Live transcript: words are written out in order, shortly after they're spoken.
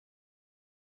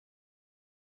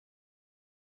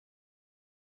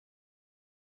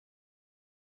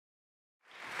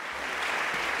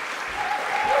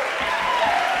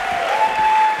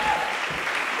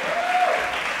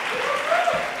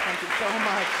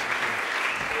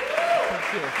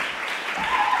Thank you.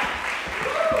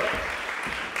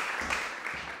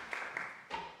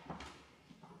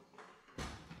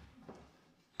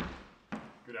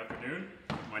 Good afternoon.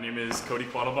 My name is Cody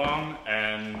Quattlebaum,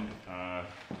 and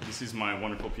this is my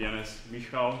wonderful pianist,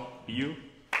 Michał, Biel.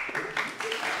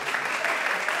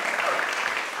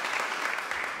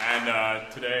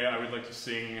 And today I would like to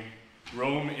sing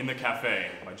Rome in the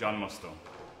Cafe by John Musto.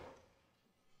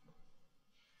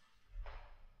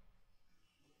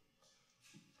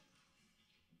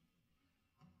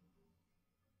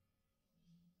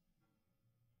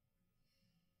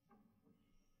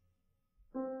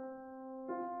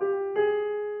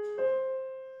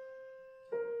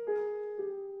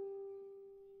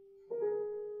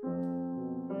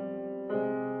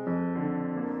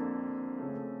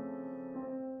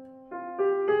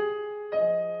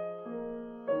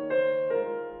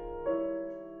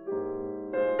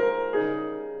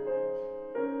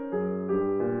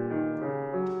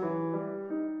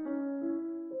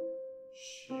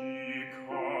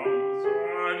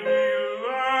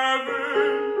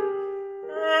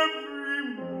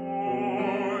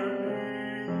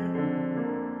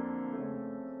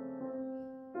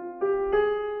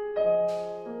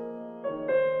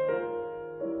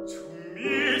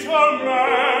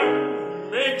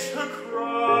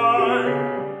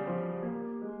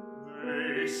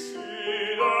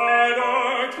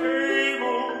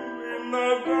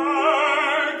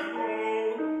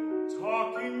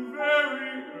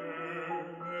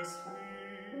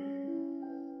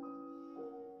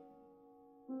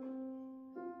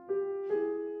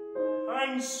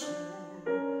 And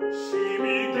soon she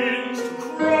begins to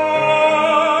cry.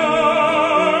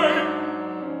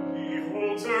 He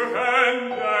holds her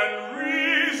hand and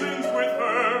reasons with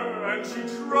her, and she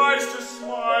tries to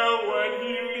smile when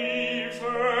he leaves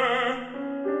her.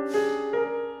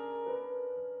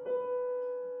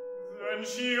 Then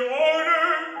she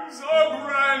orders a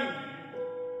brandy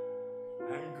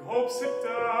and gulps it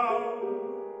down.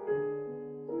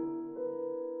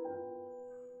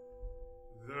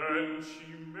 Then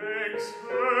she makes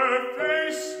her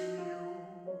face new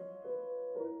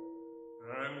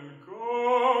and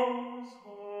goes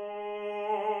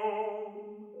home.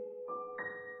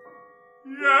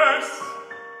 Yes,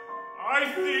 I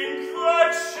think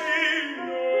that she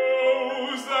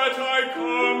knows that I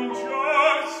come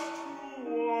just to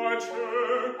watch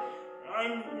her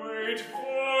and wait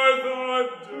for the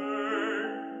day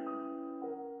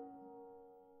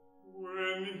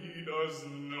when he does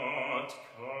not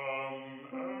come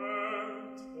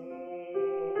at all.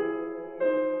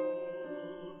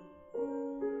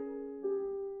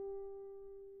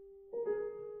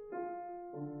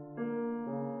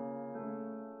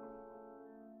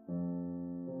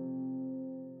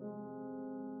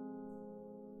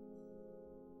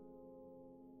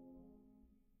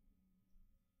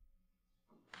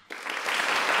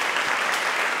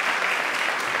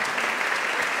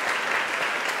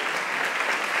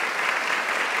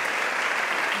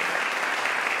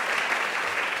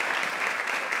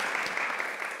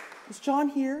 Is John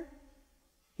here?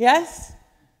 Yes?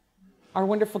 Our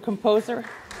wonderful composer.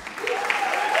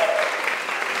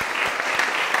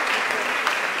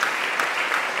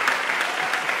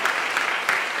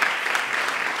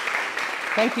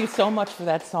 Thank you so much for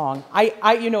that song.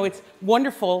 You know, it's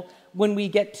wonderful when we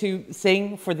get to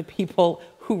sing for the people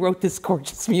who wrote this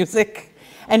gorgeous music,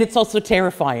 and it's also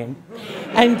terrifying.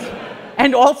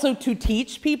 And also to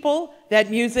teach people that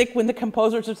music, when the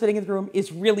composers are sitting in the room,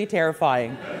 is really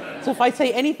terrifying. So if I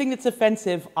say anything that's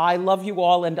offensive, I love you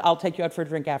all and I'll take you out for a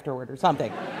drink afterward or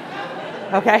something.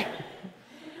 Okay?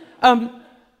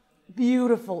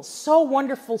 Beautiful, so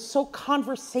wonderful, so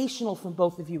conversational from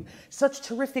both of you. Such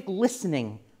terrific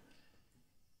listening.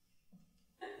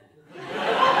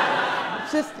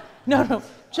 Just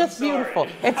beautiful.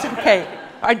 It's okay.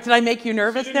 Did I make you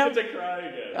nervous now? She didn't get to cry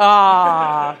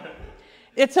again.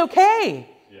 It's okay.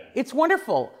 Yeah. It's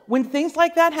wonderful. When things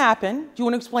like that happen, do you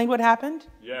want to explain what happened?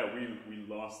 Yeah, we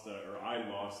lost, or I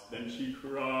lost, then she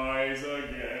cries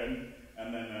again,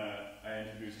 and then I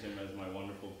introduced him as my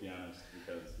wonderful pianist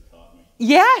because he taught me.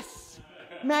 Yes!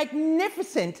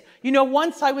 Magnificent. You know,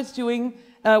 once I was doing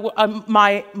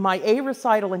my A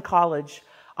recital in college,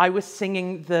 I was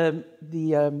singing the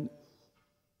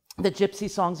Gypsy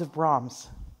songs of Brahms.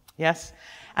 Yes?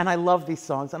 And I love these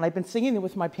songs. And I've been singing them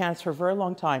with my pianist for a very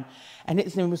long time. And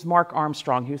his name was Mark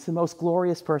Armstrong. He was the most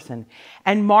glorious person.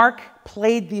 And Mark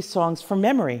played these songs from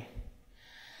memory.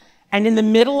 And in the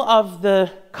middle of the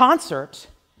concert,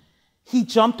 he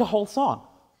jumped a whole song.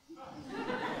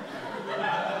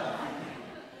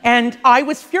 And I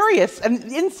was furious. And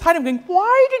inside I'm going,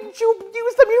 why didn't you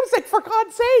use the music, for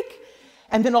God's sake?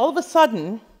 And then all of a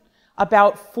sudden,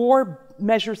 about 4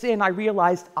 measures in, I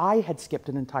realized I had skipped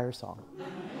an entire song.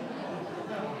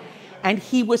 And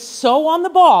he was so on the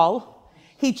ball,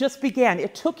 he just began.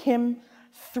 It took him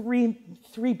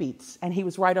three beats, and he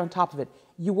was right on top of it.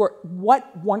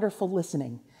 What wonderful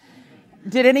listening.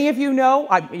 Did any of you know?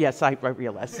 Yes, I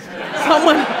realized.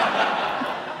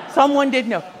 Someone did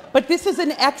know. But this is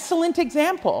an excellent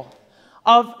example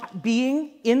of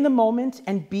being in the moment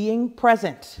and being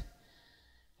present.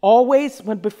 Always,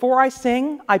 before I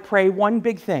sing, I pray one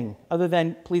big thing, other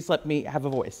than please let me have a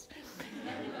voice.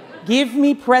 Give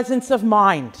me presence of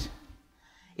mind.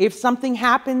 If something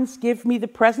happens, give me the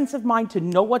presence of mind to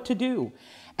know what to do.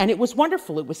 And it was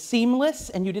wonderful. It was seamless,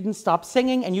 and you didn't stop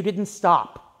singing, and you didn't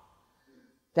stop.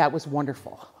 That was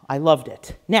wonderful. I loved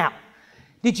it. Now,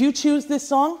 did you choose this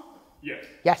song? Yes.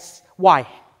 Yes. Why?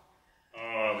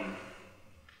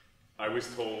 I was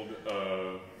told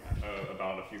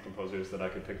about a few composers that I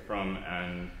could pick from,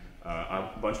 and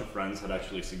a bunch of friends had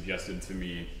actually suggested to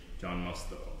me John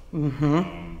Musto.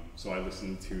 Mm-hmm. So I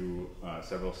listened to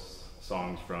several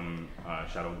songs from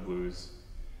Shadow Blues,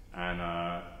 and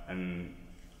I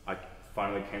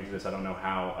finally came to this. I don't know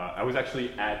how. I was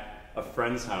actually at a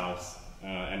friend's house,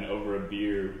 and over a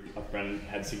beer, a friend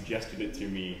had suggested it to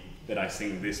me that I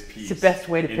sing this piece. It's the best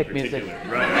way to pick music.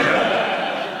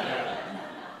 Right.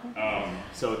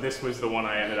 So this was the one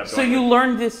I ended up going So you with.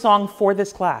 learned this song for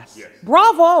this class? Yes.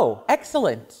 Bravo!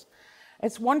 Excellent.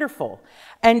 It's wonderful.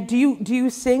 And do you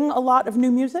sing a lot of new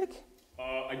music?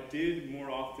 I did more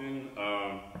often.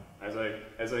 As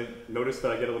I noticed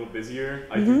that I get a little busier,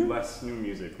 I do less new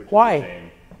music, which Why? is a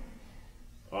shame.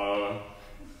 I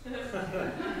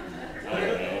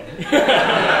don't know.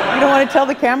 You don't want to tell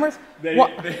the cameras? They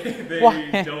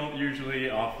don't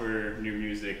usually offer new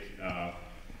music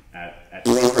at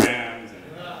programs.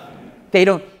 They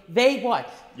don't. They what?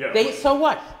 Yeah. So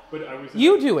what? But I was.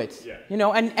 You do it. Yeah. You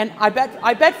know, and I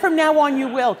bet from now on you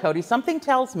will, Cody. Something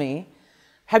tells me.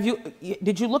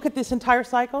 Did you look at this entire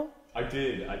cycle? I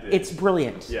did. It's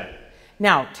brilliant. Yeah.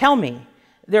 Now, tell me,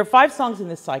 there are 5 songs in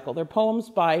this cycle. They're poems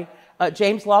by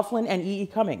James Laughlin and E.E.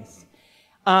 Cummings.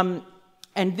 And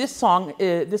this song,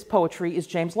 this poetry is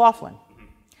James Laughlin. Mm-hmm.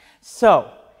 So,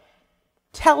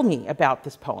 tell me about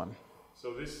this poem.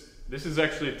 So this is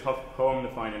actually a tough poem to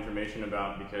find information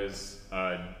about because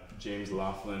James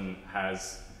Laughlin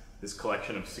has this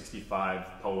collection of 65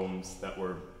 poems that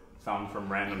were found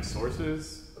from random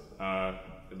sources.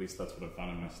 At least that's what I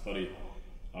found in my study.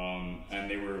 And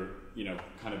they were,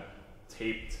 kind of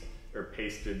taped or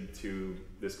pasted to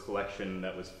this collection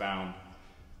that was found.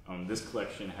 This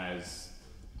collection has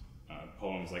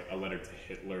poems like A Letter to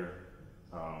Hitler.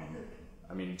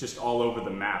 Just all over the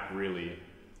map, really.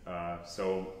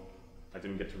 So I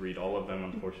didn't get to read all of them,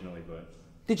 unfortunately, but...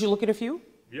 Did you look at a few?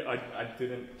 Yeah, I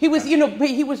didn't... He was, but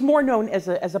he was more known as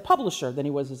a publisher than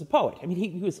he was as a poet. I mean,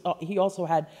 he also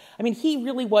had... he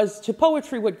really was to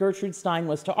poetry what Gertrude Stein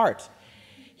was to art.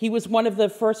 He was one of the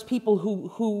first people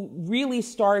who really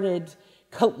started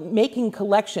making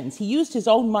collections. He used his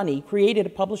own money, created a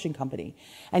publishing company,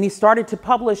 and he started to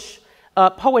publish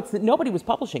poets that nobody was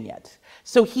publishing yet.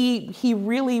 So he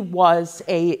really was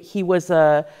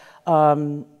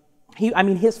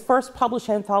his first published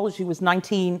anthology was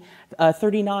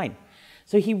 1939.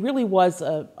 So he really was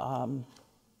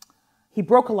he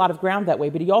broke a lot of ground that way,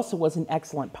 but he also was an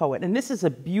excellent poet. And this is a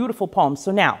beautiful poem.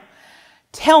 So now,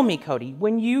 tell me, Cody,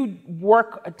 when you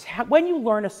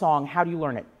learn a song, how do you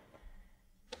learn it?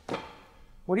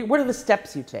 What are the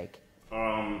steps you take?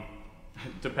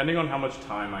 Depending on how much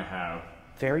time I have.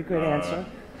 Very good answer.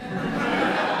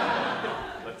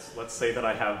 Let's say that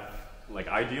I have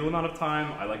ideal amount of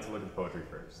time. I like to look at the poetry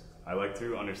first. I like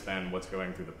to understand what's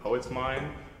going through the poet's mind,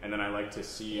 and then I like to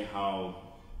see how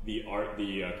the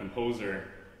composer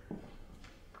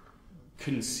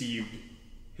conceived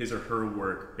his or her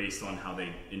work based on how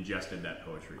they ingested that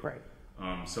poetry. Right.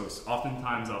 So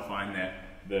oftentimes I'll find that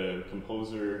the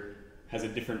composer has a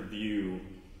different view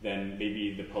than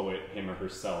maybe the poet, him or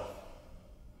herself,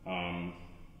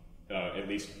 at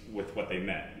least with what they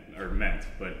meant.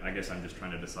 But I guess I'm just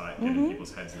trying to decide get in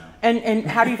people's heads now. And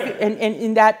how do you and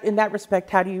in that respect,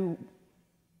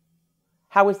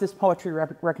 how is this poetry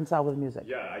reconciled with music?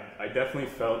 Yeah, I definitely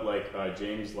felt like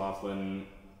James Laughlin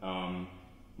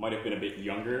might have been a bit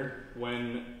younger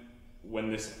when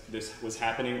this was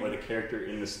happening, or the character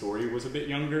in the story was a bit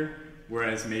younger.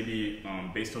 Whereas maybe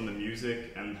based on the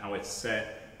music and how it's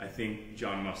set, I think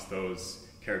John Musto's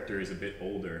character is a bit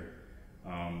older.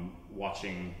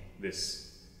 Watching this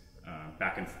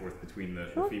back and forth between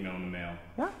the female and the male.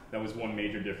 Yeah. That was one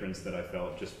major difference that I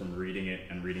felt just from reading it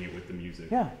and reading it with the music.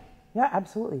 Yeah, yeah,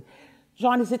 absolutely.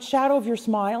 Jean, is it Shadow of Your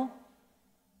Smile?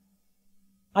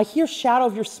 I hear Shadow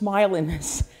of Your Smile in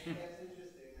this. That's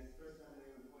interesting. That's the first time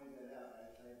anyone pointed that out.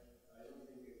 I don't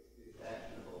think it's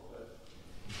actionable, but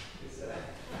it's,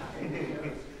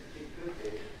 it could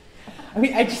be. I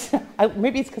mean,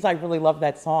 maybe it's because I really love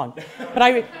that song,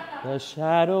 but the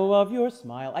shadow of your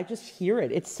smile. I just hear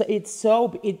it.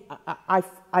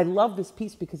 I love this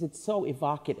piece because it's so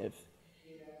evocative.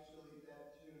 That tune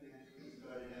actually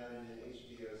started out in an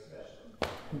HBO special.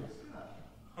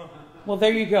 Well,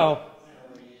 there you go.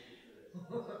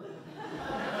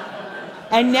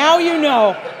 And now you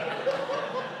know.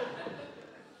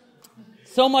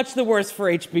 So much the worse for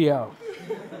HBO.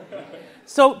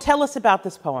 So tell us about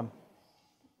this poem.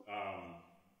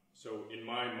 So in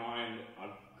my mind,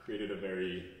 I've created a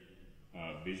very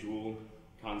visual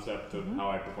concept of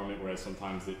how I perform it, whereas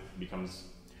sometimes it becomes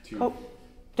too... Oh,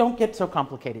 don't get so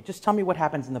complicated. Just tell me what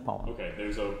happens in the poem. Okay,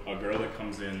 there's a girl that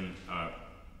comes in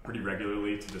pretty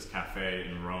regularly to this cafe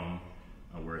in Rome,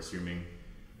 we're assuming,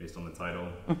 based on the title.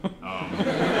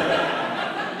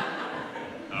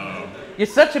 You're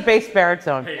such a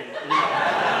bass-baritone. Hey,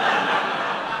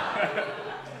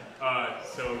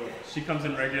 so she comes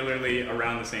in regularly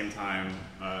around the same time.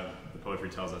 The poetry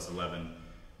tells us 11.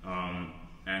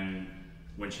 And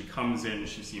when she comes in,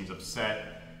 she seems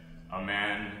upset. A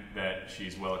man that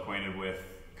she's well acquainted with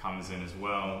comes in as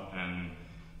well, and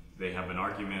they have an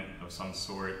argument of some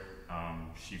sort.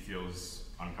 She feels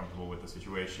uncomfortable with the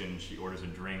situation. She orders a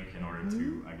drink in order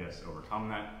to, I guess, overcome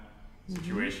that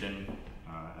situation,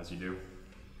 as you do.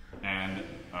 And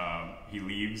he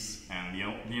leaves, and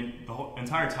the whole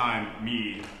entire time,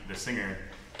 me, the singer,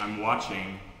 I'm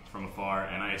watching from afar,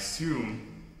 and I assume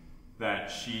that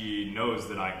she knows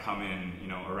that I come in,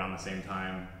 around the same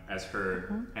time as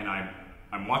her, and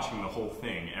I'm watching the whole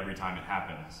thing every time it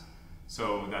happens.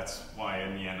 So that's why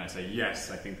in the end I say,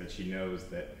 yes, I think that she knows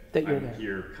that you're I'm there.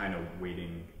 here kind of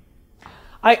waiting.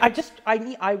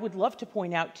 I would love to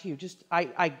point out to you,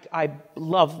 I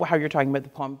love how you're talking about the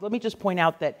poem. Let me just point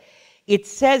out that it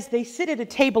says they sit at a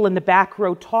table in the back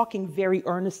row talking very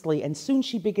earnestly, and soon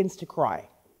she begins to cry.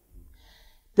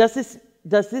 Does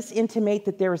this intimate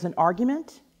that there is an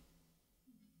argument?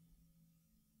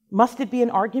 Must it be an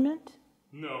argument?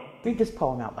 No. Read this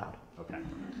poem out loud. Okay.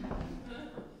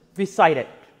 Recite it,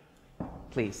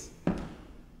 please.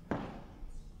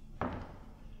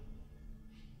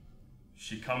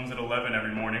 She comes at 11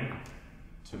 every morning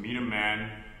to meet a man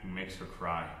who makes her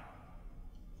cry.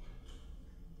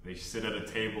 They sit at a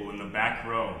table in the back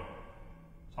row,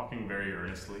 talking very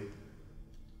earnestly.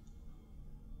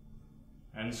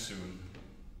 And soon,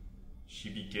 she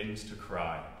begins to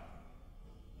cry.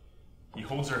 He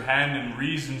holds her hand and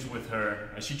reasons with her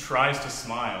as she tries to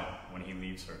smile when he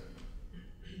leaves her.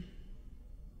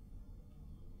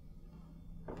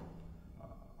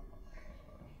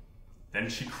 Then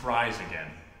she cries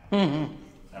again. Mm-hmm.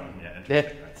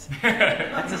 Interesting.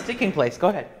 That's a sticking place. Go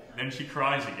ahead. Then she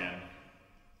cries again.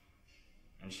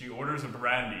 And she orders a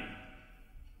brandy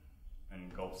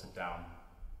and gulps it down.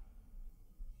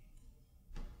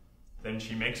 Then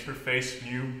she makes her face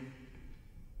new.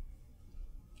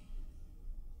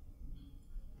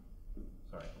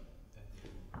 Sorry.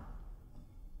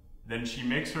 Then she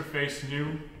makes her face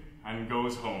new and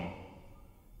goes home.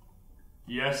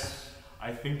 Yes,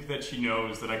 I think that she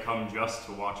knows that I come just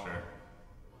to watch her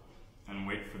and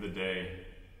wait for the day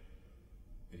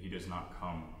that he does not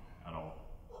come at all.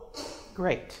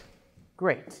 Great,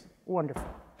 wonderful.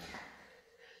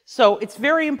 So it's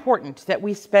very important that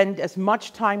we spend as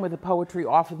much time with the poetry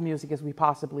off of music as we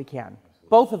possibly can.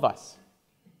 Both of us,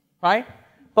 right?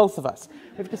 Both of us.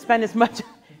 We have to spend as much,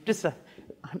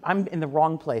 I'm in the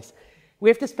wrong place. We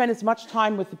have to spend as much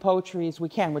time with the poetry as we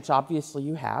can, which obviously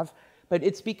you have, but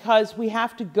it's because we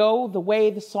have to go the way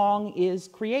the song is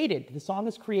created. The song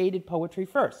is created poetry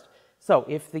first. So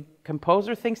if the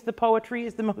composer thinks the poetry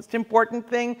is the most important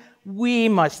thing, we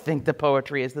must think the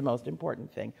poetry is the most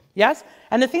important thing. Yes?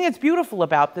 And the thing that's beautiful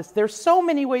about this, there's so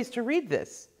many ways to read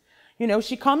this.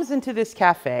 She comes into this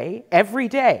cafe every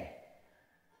day.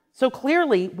 So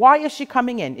clearly, why is she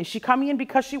coming in? Is she coming in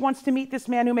because she wants to meet this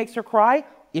man who makes her cry?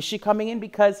 Is she coming in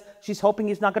because she's hoping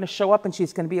he's not going to show up and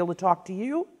she's going to be able to talk to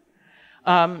you?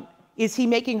 Is he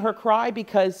making her cry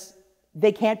because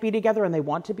they can't be together and they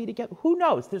want to be together? Who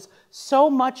knows? There's so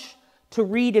much to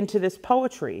read into this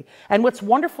poetry. And what's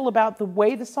wonderful about the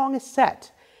way the song is set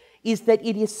is that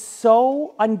it is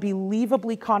so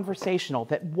unbelievably conversational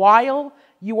that while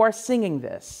you are singing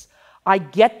this, I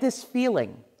get this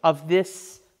feeling of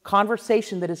this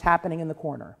conversation that is happening in the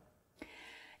corner.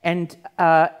 And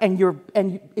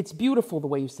it's beautiful the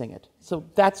way you sing it. So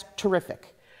that's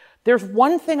terrific. There's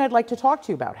one thing I'd like to talk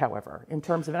to you about, however, in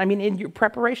terms of, I mean, in your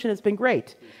preparation has been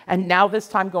great. And now this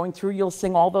time going through, you'll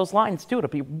sing all those lines too.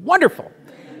 It'll be wonderful,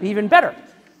 be even better.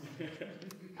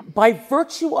 By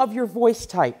virtue of your voice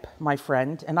type, my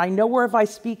friend, and I know wherever I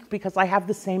speak because I have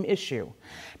the same issue,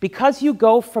 because you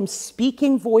go from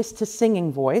speaking voice to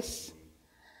singing voice,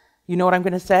 you know what I'm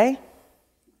going to say?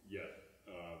 Yeah,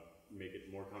 make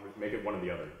it one or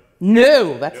the other.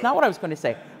 No, that's not what I was going to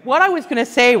say. What I was going to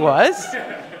say was,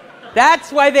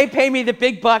 that's why they pay me the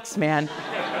big bucks, man.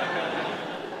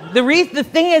 The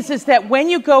thing is that when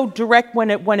you go direct,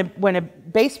 when a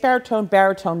bass baritone,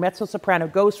 mezzo soprano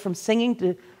goes from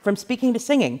speaking to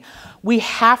singing, we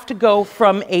have to go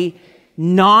from a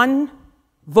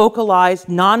non-vocalized,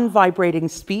 non-vibrating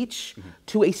speech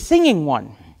to a singing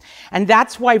one. And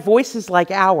that's why voices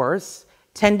like ours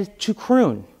tend to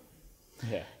croon.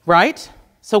 Yeah. Right?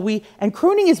 And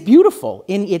crooning is beautiful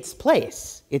in its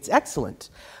place. It's excellent.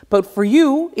 But for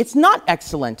you, it's not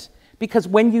excellent because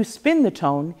when you spin the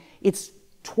tone, it's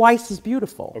twice as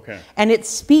beautiful. Okay. And it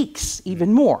speaks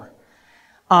even more.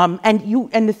 And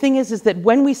the thing is that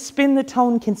when we spin the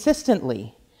tone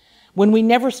consistently, when we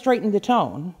never straighten the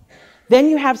tone, then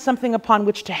you have something upon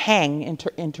which to hang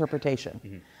interpretation.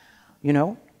 Mm-hmm. You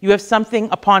know, you have something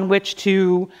upon which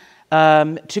to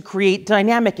create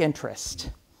dynamic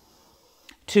interest,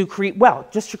 to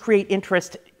create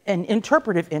interest and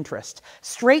interpretive interest.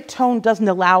 Straight tone doesn't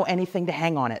allow anything to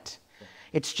hang on it.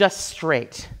 It's just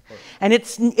straight. And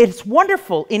it's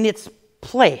wonderful in its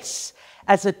place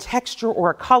as a texture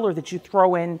or a color that you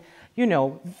throw in, you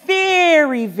know,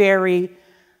 very, very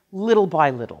little by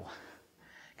little.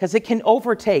 Because it can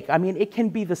overtake. I mean, it can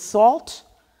be the salt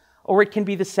or it can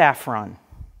be the saffron,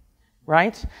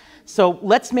 right? So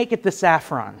let's make it the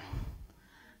saffron.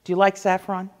 Do you like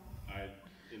saffron? I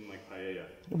didn't like paella.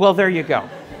 Well, there you go.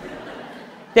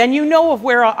 Then you know of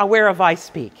whereof I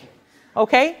speak,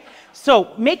 okay?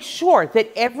 So make sure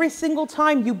that every single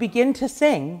time you begin to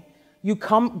sing, you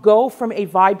go from a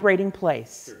vibrating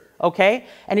place, okay?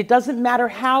 And it doesn't matter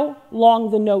how long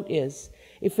the note is.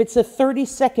 If it's a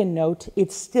 30-second note,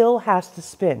 it still has to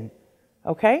spin,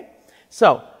 okay?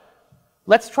 So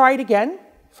let's try it again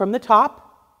from the top.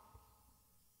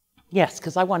 Yes,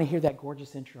 because I want to hear that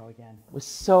gorgeous intro again. It was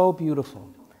so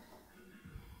beautiful.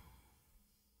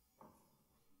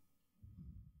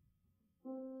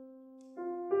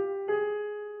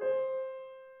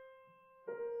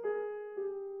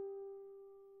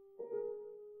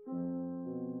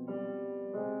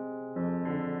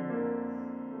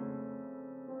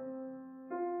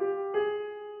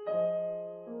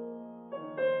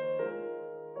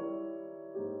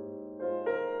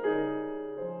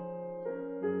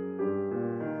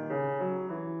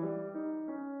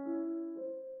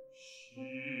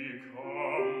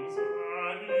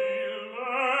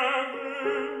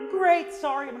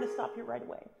 Sorry, I'm going to stop you right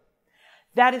away.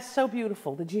 That is so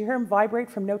beautiful. Did you hear him vibrate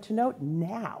from note to note?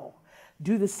 Now,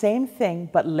 do the same thing,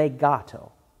 but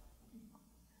legato.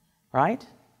 Right?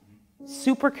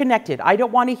 Super connected. I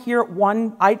don't want to hear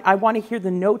one, I want to hear the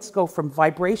notes go from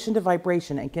vibration to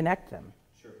vibration and connect them.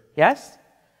 Sure. Yes?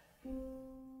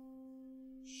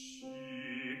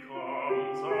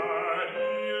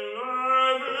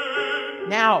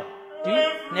 Now,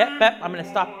 I'm going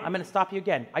to stop you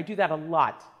again. I do that a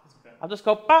lot. I'll just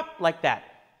go pop like that,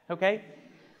 okay?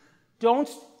 Don't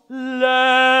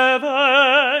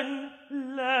 11.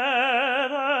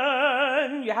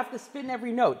 You have to spin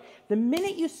every note. The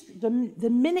minute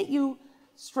you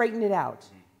straighten it out,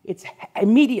 it's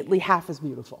immediately half as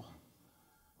beautiful,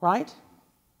 right?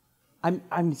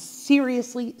 I'm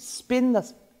seriously spin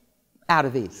the out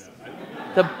of these,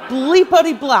 the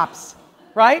bleepity blops,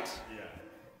 right?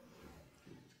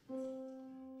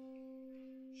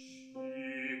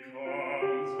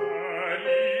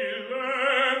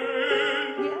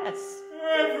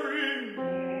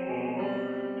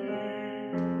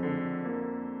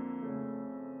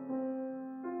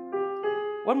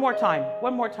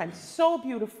 One more time. So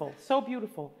beautiful, so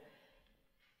beautiful.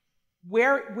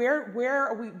 Where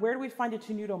do we find a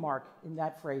tenuto mark in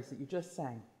that phrase that you just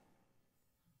sang?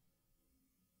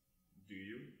 Do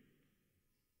you?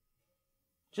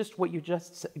 Just what you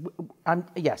just said.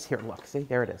 Yes, here, look. See,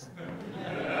 there it is.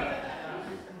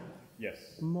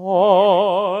 Yes.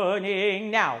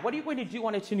 Morning. Now, what are you going to do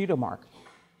on a tenuto mark?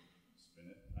 Spin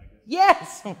it, I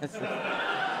guess. Yes!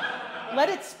 Let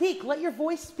it speak. Let your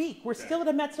voice speak. We're still at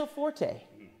a mezzo forte.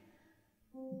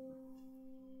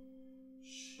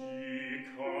 She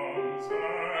comes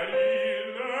at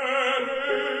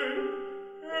 11.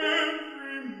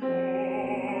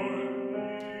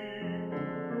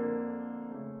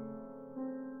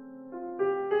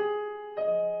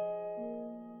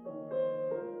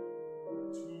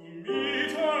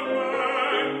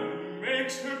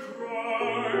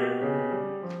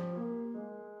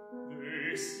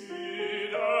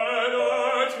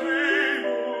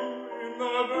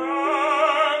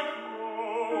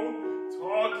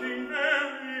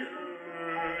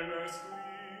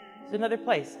 It's another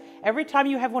place. Every time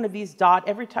you have one of these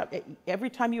every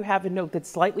time you have a note that's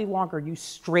slightly longer, you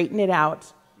straighten it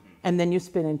out, and then you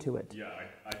spin into it. Yeah,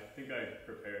 I think I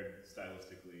prepared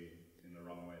stylistically in the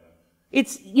wrong way then.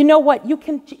 It's, you know what, you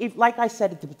can, like I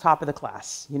said at the top of the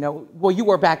class, you know, well, you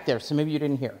were back there, so maybe you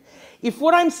didn't hear. If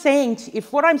what I'm saying to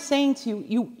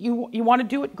you, you want to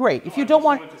do it, great. If you don't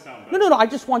want, no, I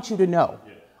just want you to know.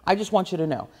 Yeah. I just want you to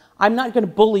know. I'm not going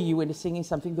to bully you into singing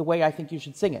something the way I think you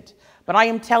should sing it. But I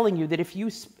am telling you that if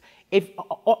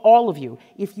all of you,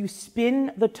 if you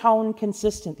spin the tone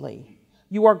consistently,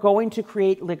 you are going to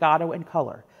create legato and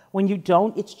color. When you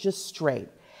don't, it's just straight.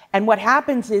 And what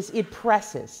happens is it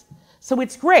presses. So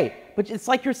it's great, but it's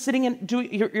like you're sitting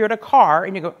you're in a car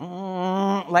and you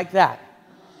go, like that.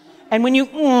 And when you,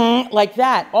 like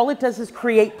that, all it does is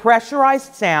create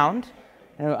pressurized sound.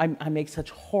 I make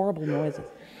such horrible noises.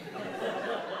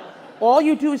 All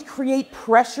you do is create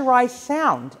pressurized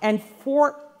sound. And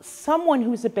for someone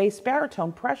who's a bass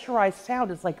baritone, pressurized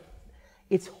sound is like,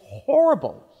 it's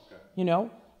horrible, you know?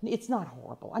 It's not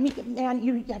horrible. I mean, man,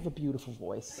 you have a beautiful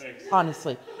voice. Thanks.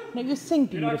 Honestly. No, you sing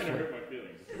beautifully. You're not going to hurt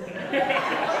my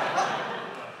feelings.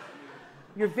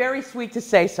 You're very sweet to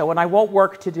say so, and I won't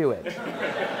work to do it.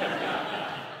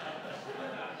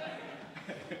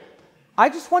 I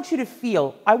just want you to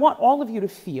feel, I want all of you to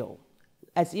feel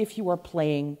as if you are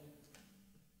playing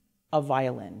a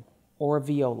violin or a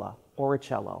viola or a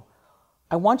cello.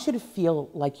 I want you to feel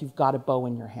like you've got a bow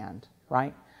in your hand,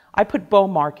 right? I put bow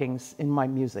markings in my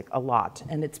music a lot,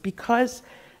 and it's because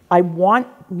I want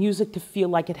music to feel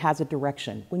like it has a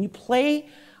direction. When you play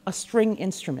a string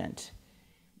instrument,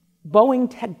 bowing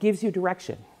gives you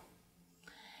direction.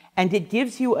 And it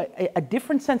gives you a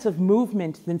different sense of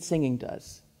movement than singing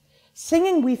does.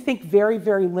 Singing, we think very,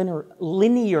 very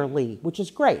linearly, which is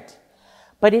great.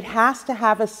 But it has to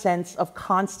have a sense of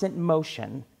constant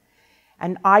motion.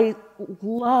 And I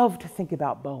love to think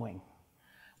about bowing.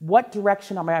 What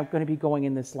direction am I going to be going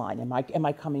in this line? Am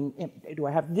I coming in? Do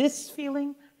I have this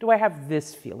feeling? Do I have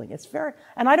this feeling? It's very,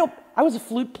 and I was a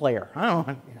flute player.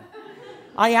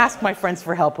 I ask my friends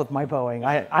for help with my bowing.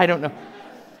 I don't know.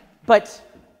 But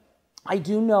I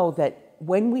do know that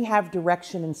when we have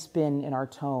direction and spin in our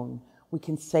tone, we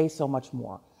can say so much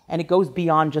more. And it goes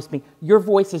beyond just me. Your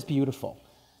voice is beautiful.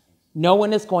 No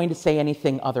one is going to say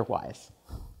anything otherwise.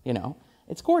 You know,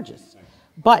 it's gorgeous.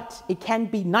 But it can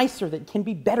be nicer, it can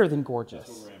be better than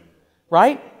gorgeous.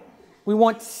 Right? We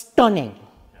want stunning.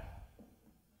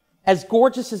 As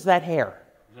gorgeous as that hair.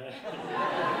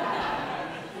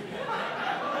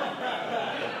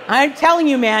 I'm telling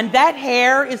you, man, that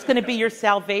hair is going to be your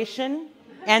salvation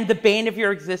and the bane of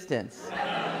your existence.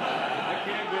 I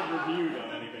can't get reviewed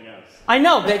on anything else. I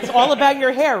know, it's all about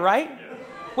your hair, right? Yeah.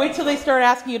 Wait till they start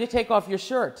asking you to take off your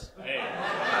shirt. Hey.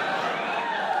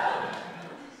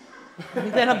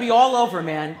 Then it'll be all over,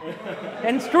 man.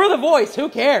 And screw the voice, who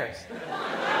cares?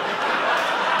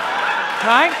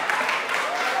 Right?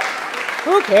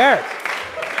 Who cares?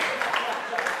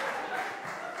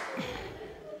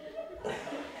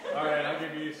 All right, I'll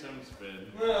give you some spin.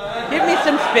 Give me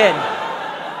some spin.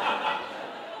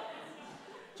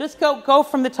 Just go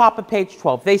from the top of page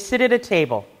 12. They sit at a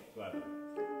table.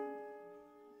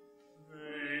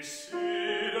 They sit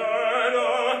at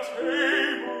a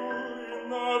table in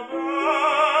the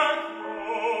back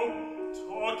row,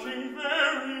 talking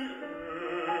very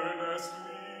earnestly.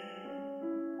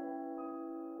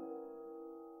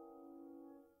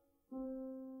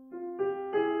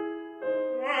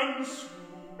 And soon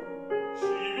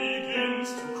she begins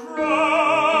to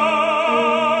cry.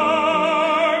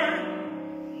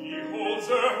 He holds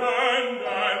her hand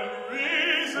and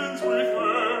reasons with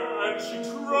her, and she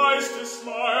tries to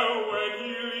smile when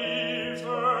he leaves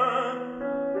her.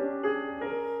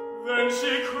 Then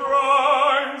she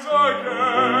cries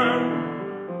again,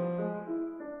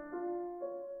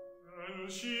 and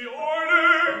she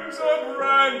orders a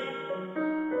brandy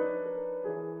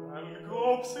and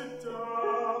gulps it down.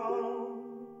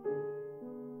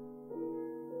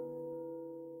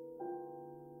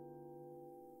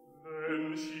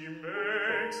 Then she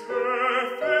makes her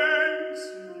face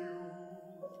new.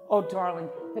 Oh, darling,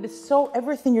 that is so,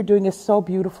 everything you're doing is so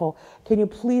beautiful. Can you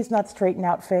please not straighten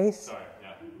out face? Sorry,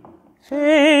 yeah.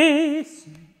 Face.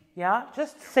 Yeah,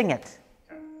 just sing it.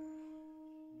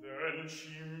 Then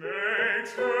she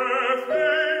makes her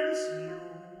face new.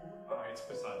 All right, it's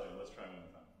passaggio. Let's try one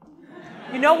more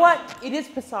time. You know what? It is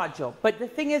passaggio. But the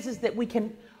thing is that we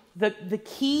can, the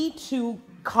key to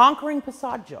conquering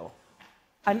passaggio,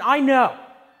 and I know,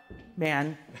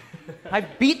 man,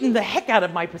 I've beaten the heck out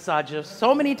of my passaggio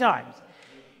so many times.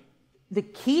 The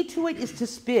key to it is to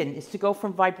spin, is to go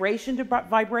from vibration to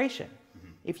vibration.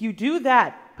 If you do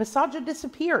that, passaggio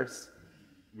disappears.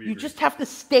 We You agree. just have to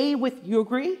stay with, you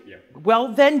agree? Yeah. Well,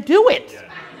 then do it.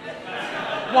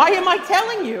 Yeah. Why am I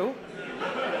telling you?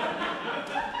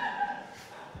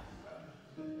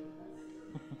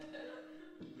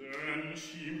 Then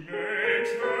she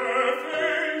makes her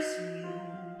face new.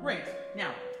 Great.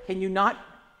 Now, can you not?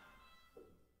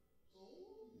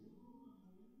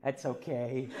 That's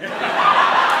okay.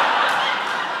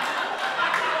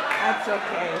 That's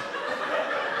okay.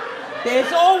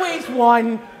 There's always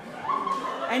one.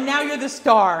 And now you're the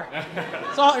star.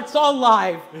 It's all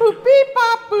live. Boop, beep,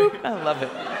 bop, boop. I love it.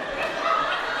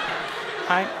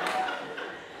 Right?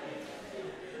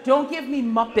 Don't give me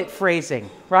Muppet phrasing,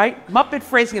 right? Muppet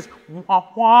phrasing is wah,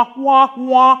 wah, wah,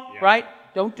 wah, Yeah. right?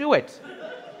 Don't do it.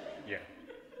 Yeah.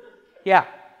 Yeah.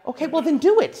 Okay, well then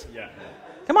do it. Yeah.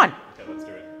 Come on. Okay, let's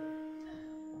do it.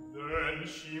 Then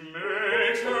she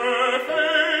makes her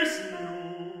face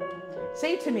new.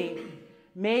 Say to me,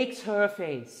 makes her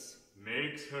face.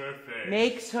 Makes her face.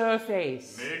 Makes her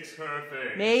face. Makes her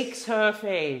face. Makes her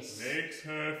face. Makes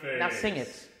her face. Now sing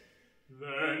it.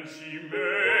 Then she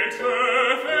makes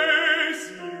her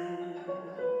face new.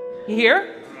 You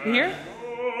hear? You hear?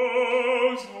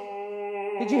 Goes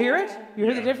home. Did you hear it? You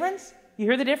hear the difference? You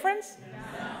hear the difference?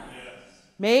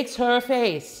 Makes her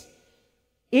face.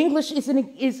 English is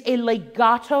a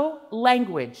legato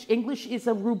language. English is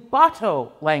a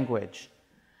rubato language,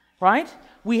 right?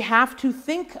 We have to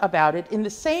think about it in the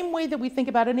same way that we think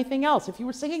about anything else. If you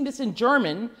were singing this in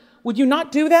German, would you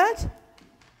not do that?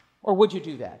 Or would you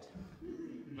do that?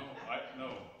 No.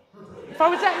 If I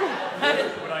was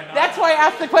that, that's why I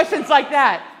ask the questions like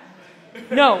that.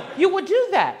 No, you would do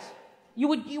that. You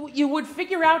would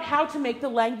figure out how to make the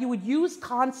language. You would use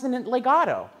consonant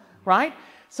legato, right?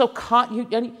 So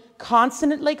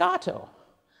consonant legato.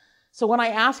 So when I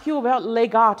ask you about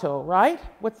legato, right?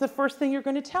 What's the first thing you're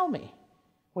going to tell me?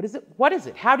 What is it? What is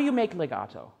it? How do you make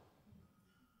legato?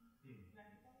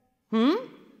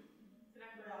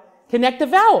 Connect the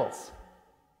vowels.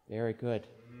 Very good.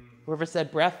 Whoever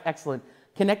said breath, excellent.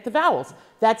 Connect the vowels.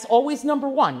 That's always number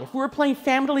one. If we were playing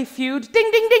Family Feud,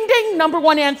 ding, ding, ding, ding, number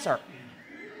one answer.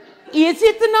 Is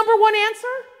it the number one answer?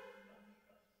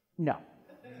 No.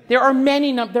 There are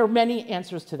many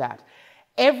answers to that.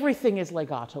 Everything is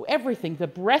legato. Everything. The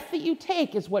breath that you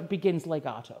take is what begins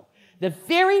legato. The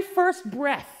very first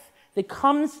breath that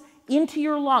comes into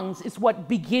your lungs is what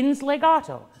begins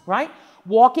legato, right?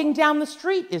 Walking down the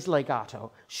street is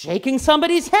legato. Shaking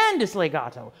somebody's hand is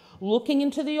legato. Looking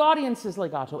into the audience is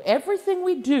legato. Everything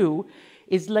we do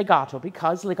is legato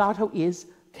because legato is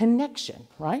connection,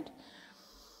 right?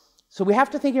 So we have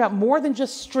to think about more than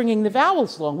just stringing the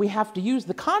vowels along. We have to use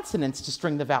the consonants to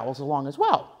string the vowels along as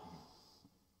well,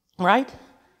 right?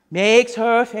 Makes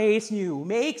her face new,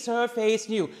 makes her face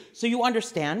new. So you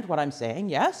understand what I'm saying,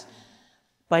 yes?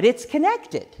 But it's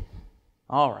connected.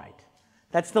 All right.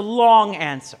 That's the long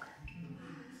answer.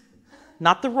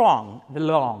 Not the wrong, the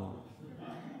long.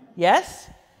 Yes?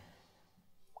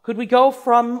 Could we go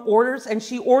from orders and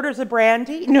she orders a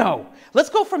brandy? No. Let's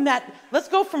go from that. Let's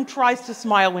go from tries to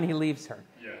smile when he leaves her.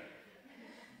 Yeah.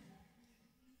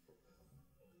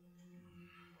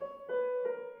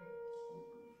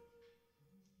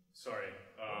 Sorry.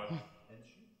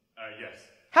 Yes.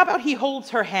 How about he holds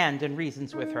her hand and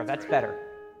reasons with her? That's better.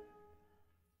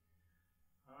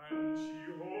 And she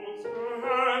holds her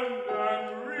hand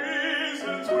and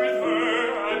reasons with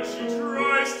her, and she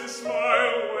tries to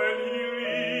smile when he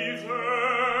leaves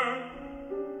her.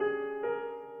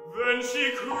 Then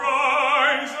she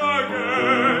cries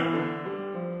again,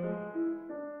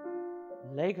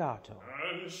 Legato.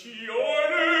 and she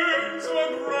orders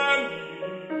a brandy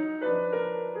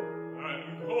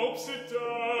and gulps it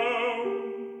down.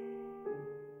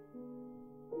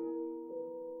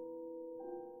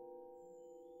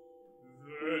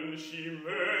 Then she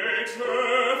makes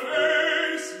her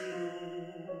face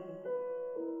new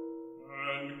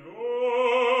and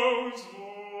goes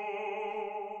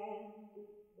home.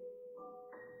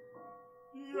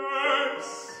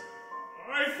 Yes,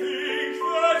 I think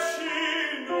that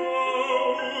she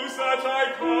knows that I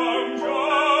come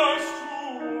just to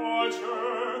watch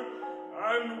her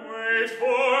and wait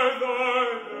for the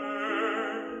day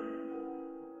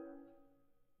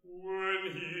when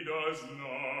he does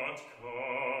not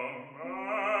come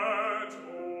at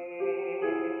all.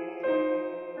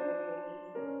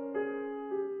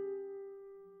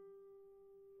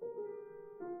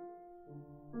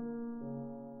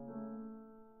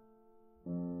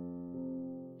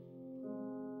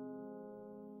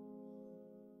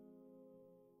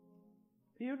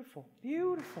 Beautiful,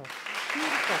 beautiful,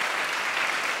 beautiful.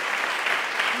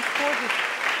 He's gorgeous.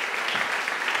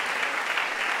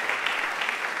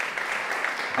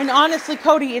 And honestly,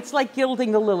 Cody, it's like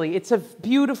gilding the lily. It's a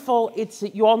beautiful,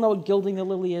 you all know what gilding the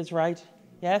lily is, right?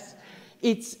 Yes?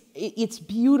 It's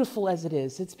beautiful as it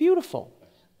is. It's beautiful.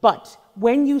 But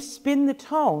when you spin the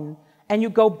tone and you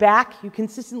go back, you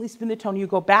consistently spin the tone, you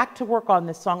go back to work on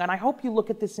this song, and I hope you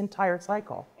look at this entire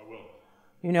cycle. I will.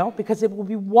 You know, because it will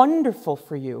be wonderful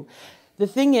for you. The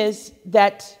thing is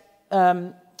that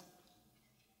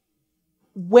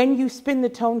when you spin the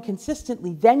tone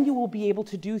consistently, then you'll be able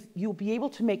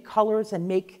to make colors and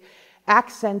make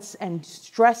accents and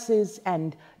stresses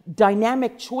and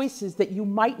dynamic choices that you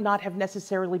might not have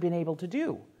necessarily been able to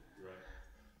do. Right.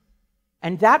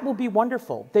 And that will be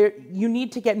wonderful. You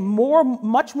need to get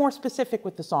much more specific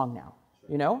with the song now,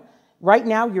 you know? Right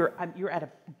now, you're at a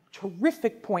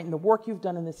terrific point, and the work you've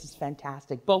done in this is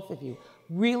fantastic, both of you.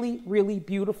 Really, really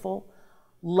beautiful,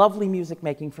 lovely music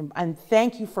making. And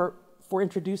thank you for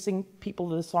introducing people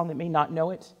to the song that may not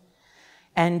know it.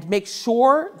 And make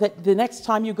sure that the next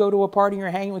time you go to a party or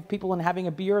hanging with people and having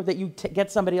a beer, that you get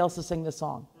somebody else to sing the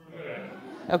song.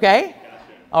 Okay?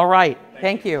 All right.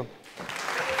 Thank you.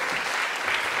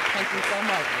 Thank you so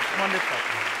much. It's wonderful.